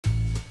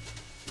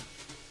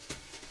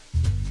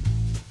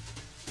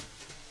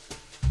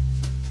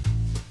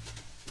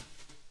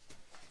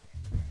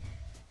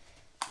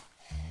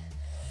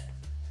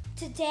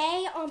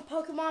Today on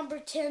Pokemon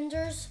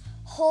Pretenders,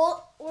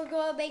 we're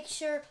going to make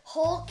sure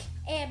Hulk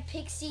and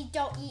Pixie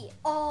don't eat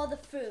all the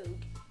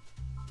food.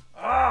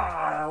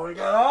 Ah, we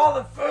got all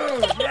the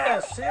food.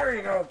 Yes, here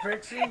you go,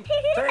 Pixie.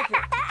 Take it.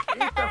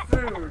 Eat the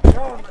food.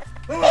 No,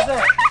 who is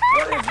that?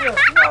 What is this?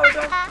 No,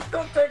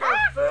 don't take our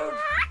food.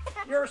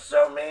 You're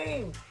so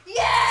mean.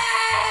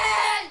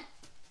 Yeah!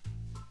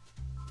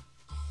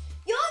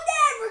 You'll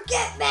never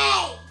get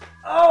me!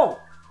 Oh,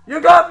 you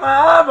got my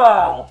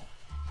eyeball.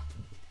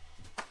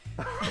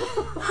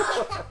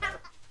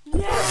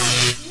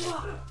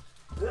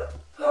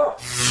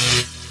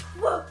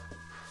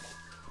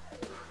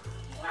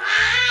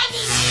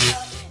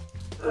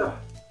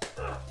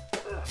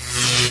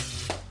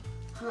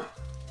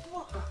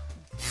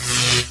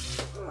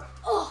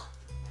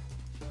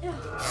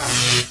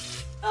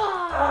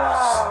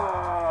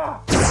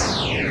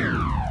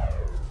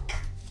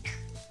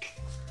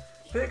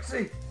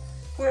 Pixie,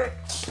 quick,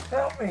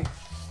 help me.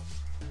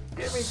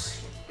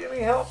 Give me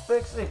help,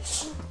 Pixie.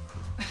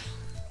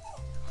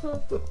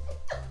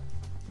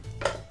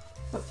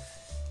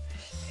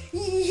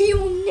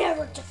 You'll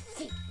never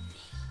defeat me.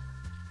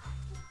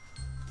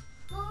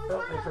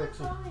 Help me,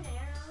 Pixie.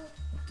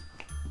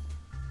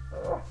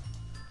 Oh,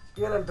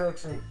 get him,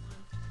 Pixie.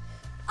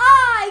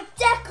 I,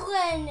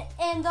 Declan,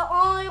 am the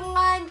only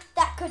one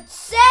that could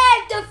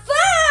save the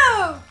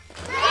food!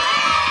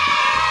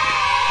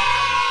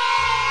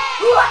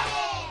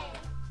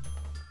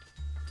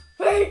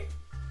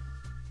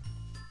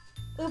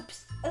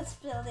 Oops, I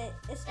spilled it.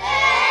 Say,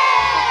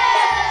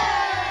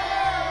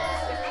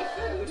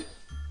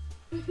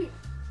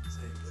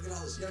 look at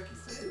all this yucky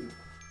food.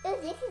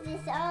 This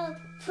is all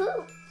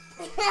poop.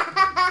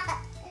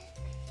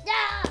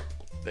 No!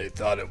 They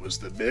thought it was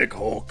the big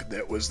Hulk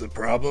that was the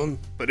problem,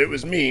 but it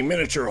was me,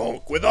 Miniature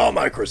Hulk, with all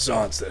my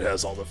croissants that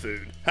has all the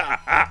food.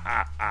 Ha ha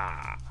ha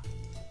ha!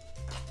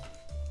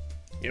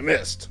 You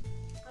missed.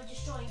 I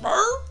destroyed